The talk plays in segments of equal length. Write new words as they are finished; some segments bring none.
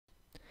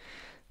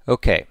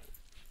Okay,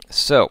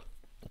 so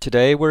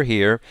today we're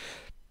here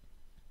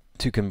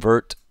to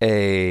convert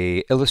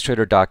a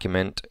Illustrator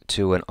document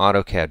to an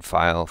AutoCAD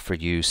file for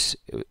use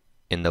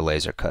in the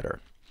laser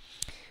cutter.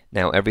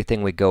 Now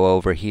everything we go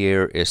over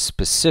here is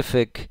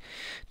specific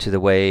to the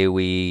way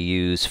we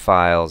use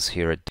files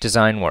here at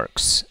Design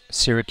Works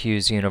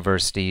Syracuse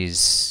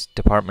University's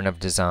Department of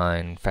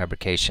Design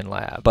Fabrication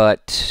Lab.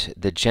 But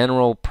the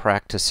general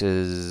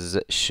practices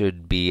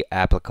should be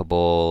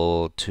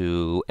applicable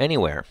to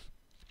anywhere.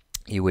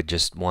 You would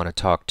just want to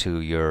talk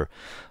to your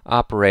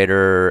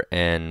operator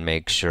and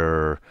make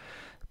sure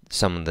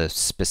some of the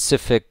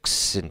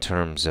specifics in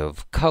terms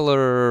of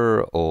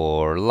color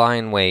or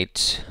line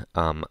weight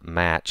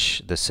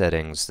match the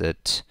settings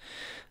that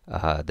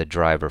the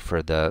driver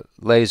for the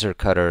laser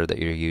cutter that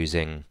you're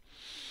using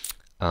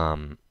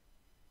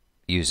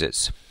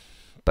uses.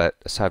 But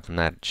aside from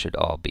that, it should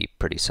all be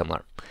pretty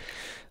similar.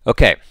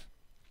 Okay,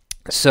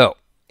 so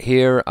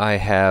here I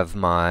have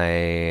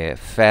my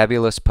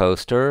fabulous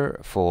poster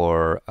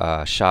for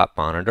shop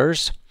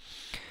monitors.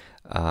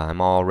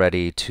 I'm all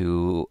ready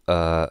to,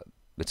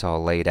 it's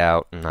all laid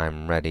out and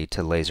I'm ready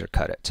to laser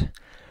cut it.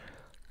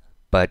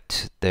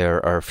 But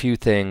there are a few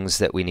things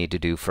that we need to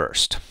do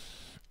first.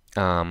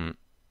 One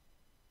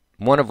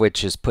of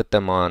which is put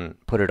it on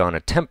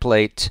a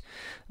template,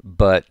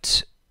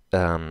 but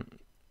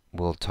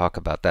we'll talk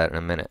about that in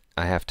a minute.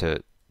 I have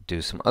to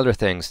do some other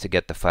things to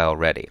get the file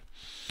ready.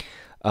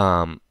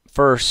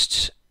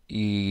 First,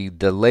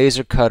 the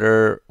laser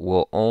cutter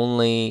will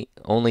only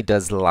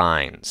does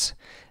lines,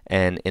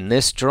 and in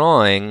this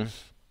drawing,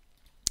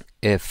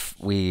 if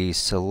we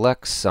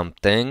select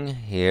something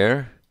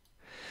here,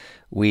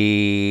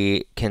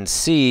 we can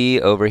see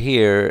over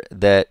here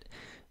that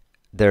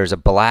there's a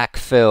black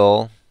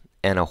fill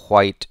and a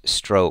white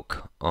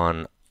stroke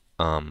on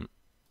all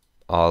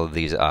of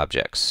these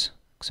objects,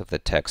 except the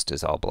text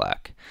is all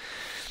black.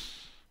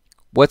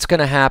 What's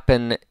going to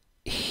happen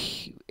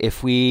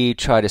if we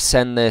try to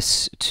send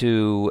this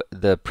to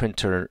the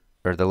printer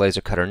or the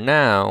laser cutter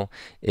now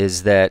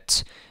is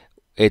that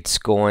it's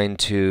going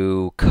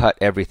to cut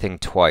everything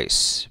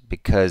twice,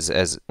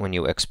 because when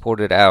you export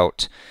it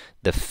out,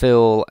 the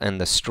fill and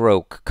the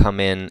stroke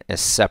come in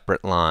as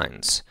separate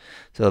lines.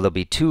 So there'll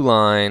be two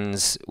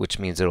lines, which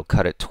means it'll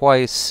cut it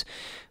twice,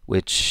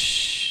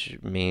 which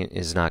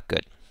is not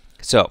good.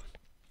 So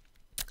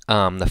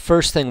the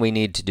first thing we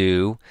need to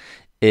do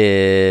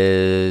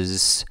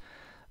is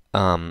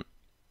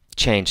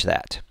change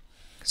that.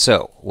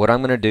 So what I'm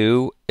going to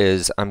do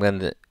is I'm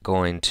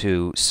going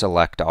to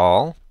select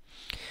all.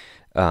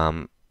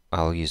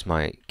 I'll use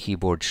my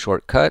keyboard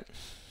shortcut,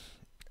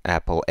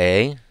 Apple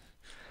A,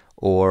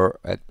 or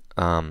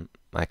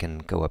I can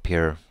go up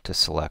here to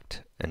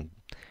select and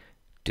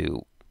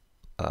do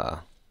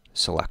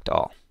select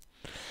all.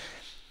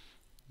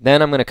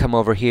 Then I'm going to come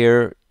over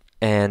here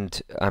and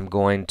I'm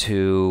going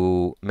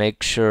to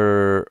make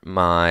sure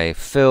my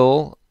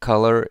fill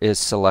color is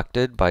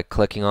selected by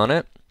clicking on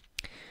it,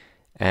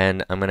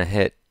 and I'm going to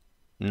hit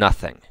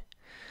nothing.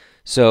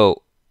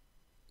 So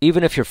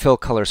even if your fill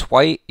color is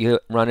white, you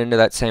run into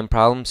that same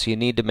problem, so you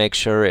need to make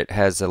sure it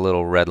has a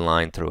little red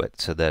line through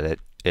it so that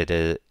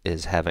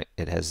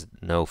it has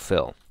no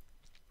fill.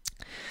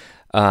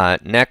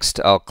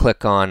 Next, I'll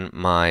click on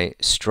my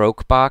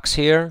stroke box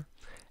here,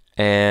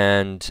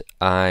 and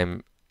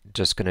I'm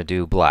just going to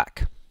do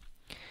black.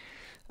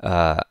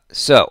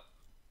 So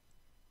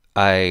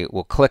I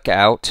will click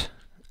out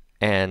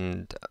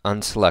and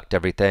unselect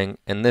everything,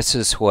 and this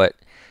is what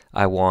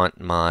I want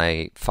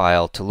my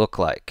file to look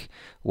like,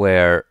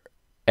 where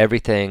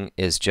everything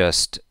is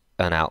just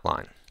an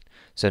outline.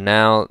 So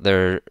now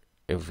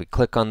if we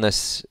click on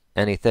this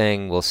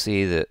anything, we'll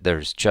see that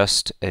there's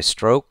just a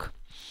stroke.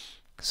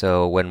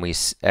 So when we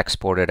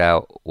export it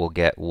out, we'll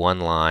get one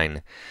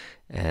line,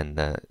 and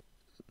the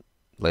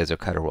laser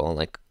cutter will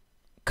only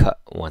cut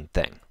one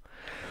thing.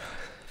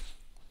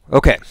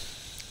 Okay.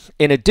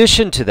 In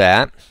addition to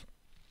that,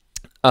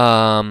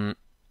 the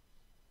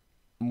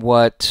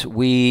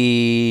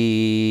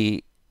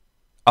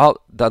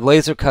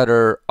laser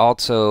cutter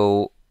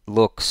also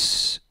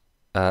looks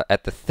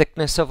at the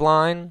thickness of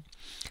line.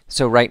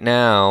 So right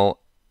now,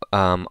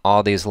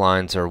 all these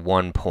lines are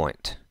 1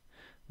 point.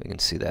 We can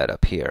see that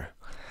up here.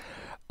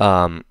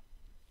 Or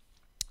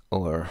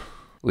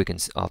we can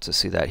also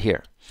see that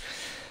here.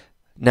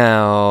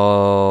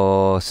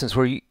 Now, since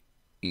we're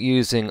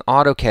using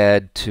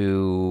AutoCAD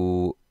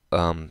to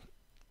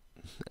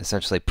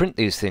essentially print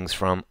these things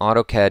from,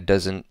 AutoCAD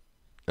doesn't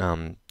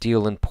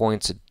deal in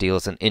points, it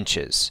deals in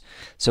inches.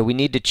 So we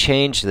need to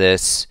change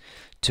this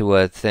to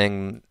a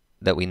thing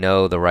that we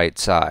know the right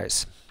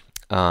size.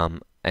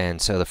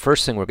 And so the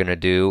first thing we're going to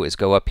do is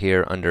go up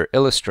here under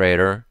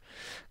Illustrator,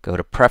 go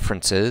to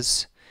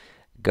Preferences,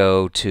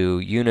 go to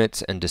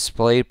Units and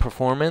Display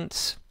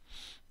Performance,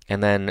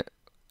 and then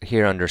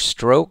here under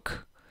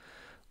Stroke,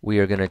 we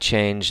are going to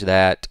change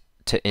that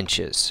to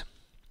inches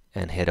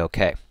and hit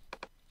OK.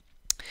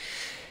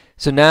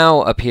 So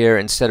now up here,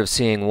 instead of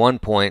seeing 1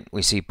 point,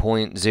 we see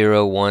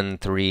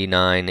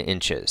 0.0139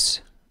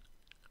 inches.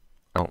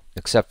 Oh,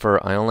 except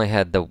for I only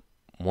had the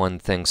one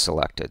thing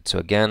selected. So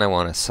again, I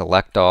want to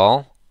select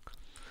all.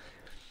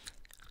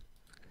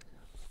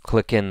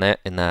 Click in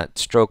that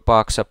stroke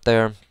box up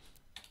there.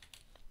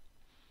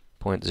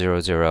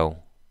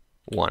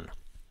 0.001.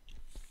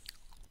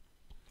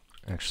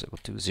 Actually, we'll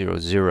do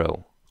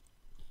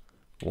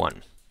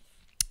 001.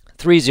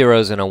 3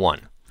 zeros and a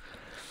 1.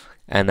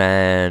 And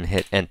then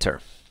hit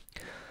enter.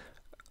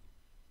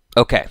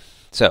 Okay,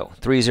 so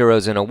 3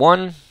 zeros and a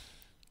 1.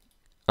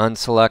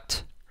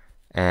 Unselect.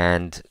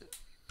 And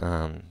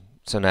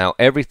so now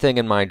everything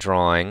in my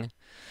drawing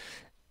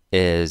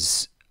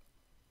is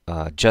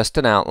just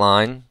an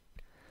outline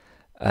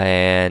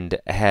and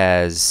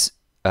has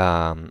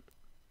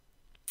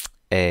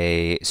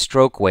a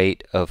stroke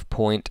weight of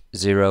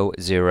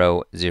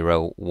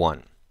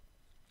 0.0001.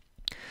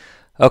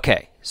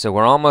 Okay, so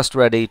we're almost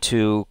ready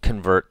to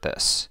convert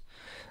this.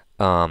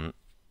 But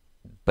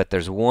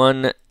there's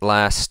one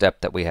last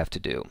step that we have to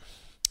do.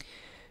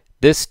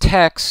 This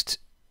text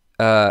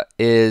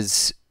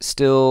is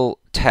still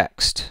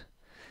text,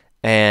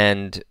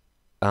 and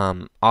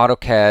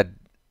AutoCAD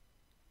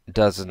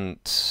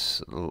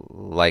doesn't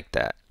like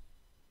that.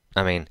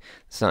 I mean,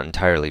 it's not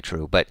entirely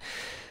true, but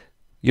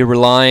you're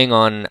relying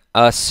on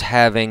us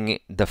having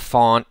the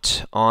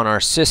font on our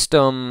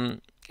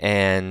system,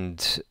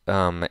 and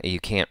you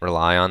can't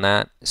rely on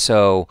that.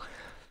 So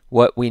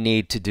what we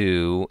need to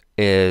do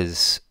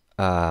is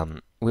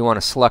we want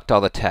to select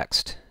all the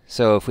text.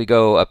 So if we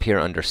go up here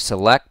under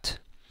Select,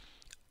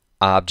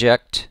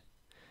 Object,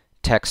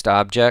 Text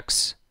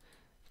Objects,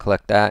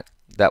 click that,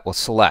 that will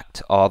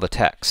select all the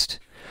text.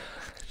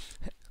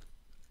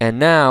 And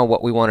now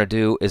what we want to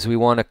do is we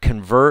want to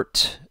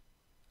convert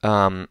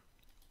that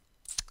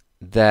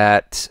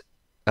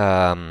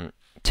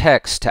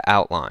text to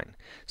outline.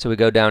 So we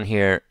go down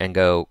here and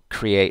go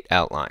Create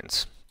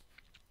Outlines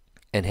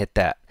and hit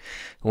that.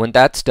 When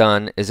that's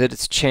done,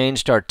 it's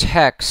changed our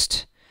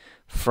text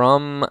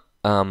from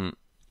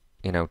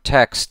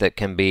text that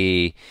can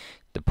be,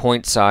 the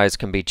point size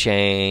can be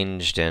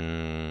changed,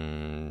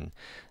 and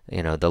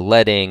the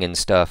leading and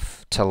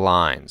stuff, to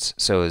lines.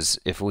 So as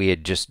if we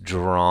had just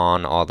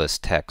drawn all this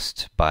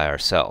text by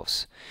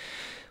ourselves,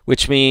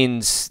 which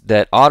means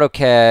that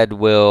AutoCAD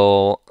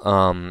will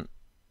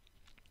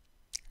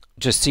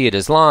just see it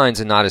as lines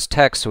and not as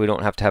text, so we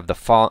don't have to have the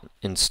font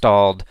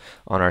installed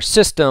on our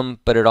system,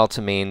 but it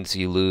also means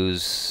you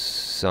lose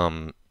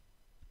some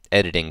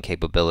editing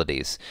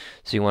capabilities.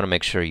 So you want to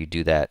make sure you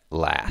do that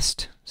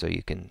last, so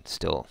you can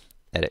still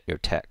edit your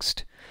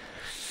text.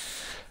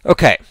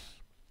 Okay,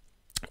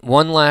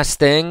 one last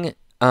thing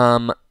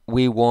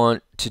we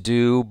want to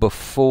do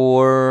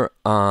before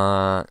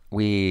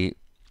we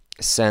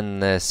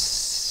send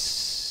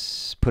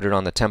this, put it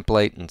on the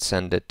template and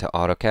send it to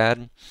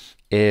AutoCAD,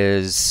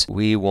 is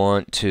we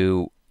want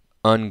to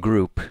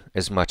ungroup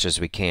as much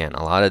as we can.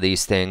 A lot of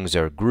these things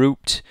are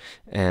grouped,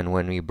 and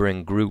when we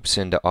bring groups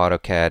into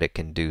AutoCAD, it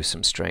can do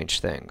some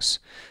strange things.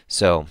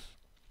 So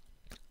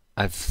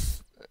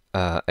I've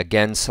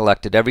again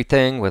selected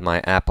everything with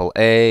my Apple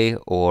A,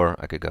 or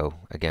I could go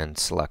again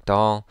select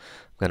all.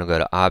 I'm going to go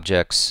to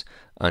Objects,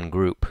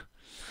 Ungroup,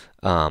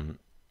 and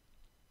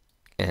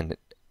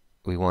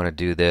we want to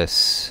do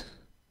this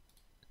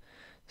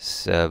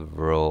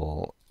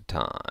several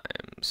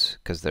times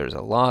because there's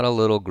a lot of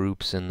little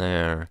groups in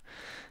there,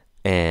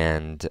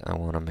 and I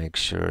want to make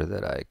sure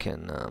that I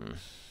can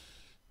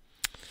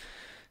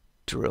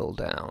drill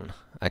down.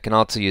 I can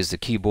also use the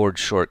keyboard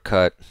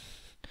shortcut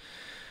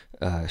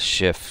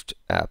Shift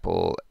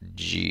Apple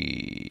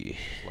G,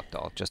 select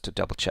all, just to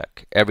double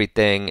check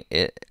everything.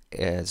 It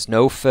is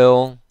no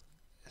fill,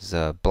 is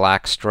a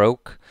black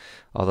stroke,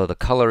 although the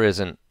color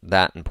isn't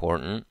that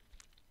important,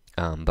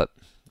 but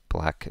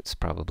black is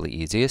probably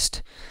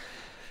easiest.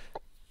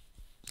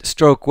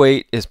 Stroke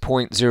weight is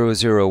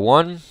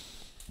 0.001,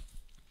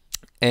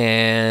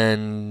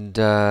 and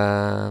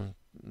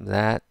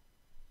that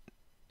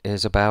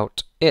is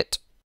about it.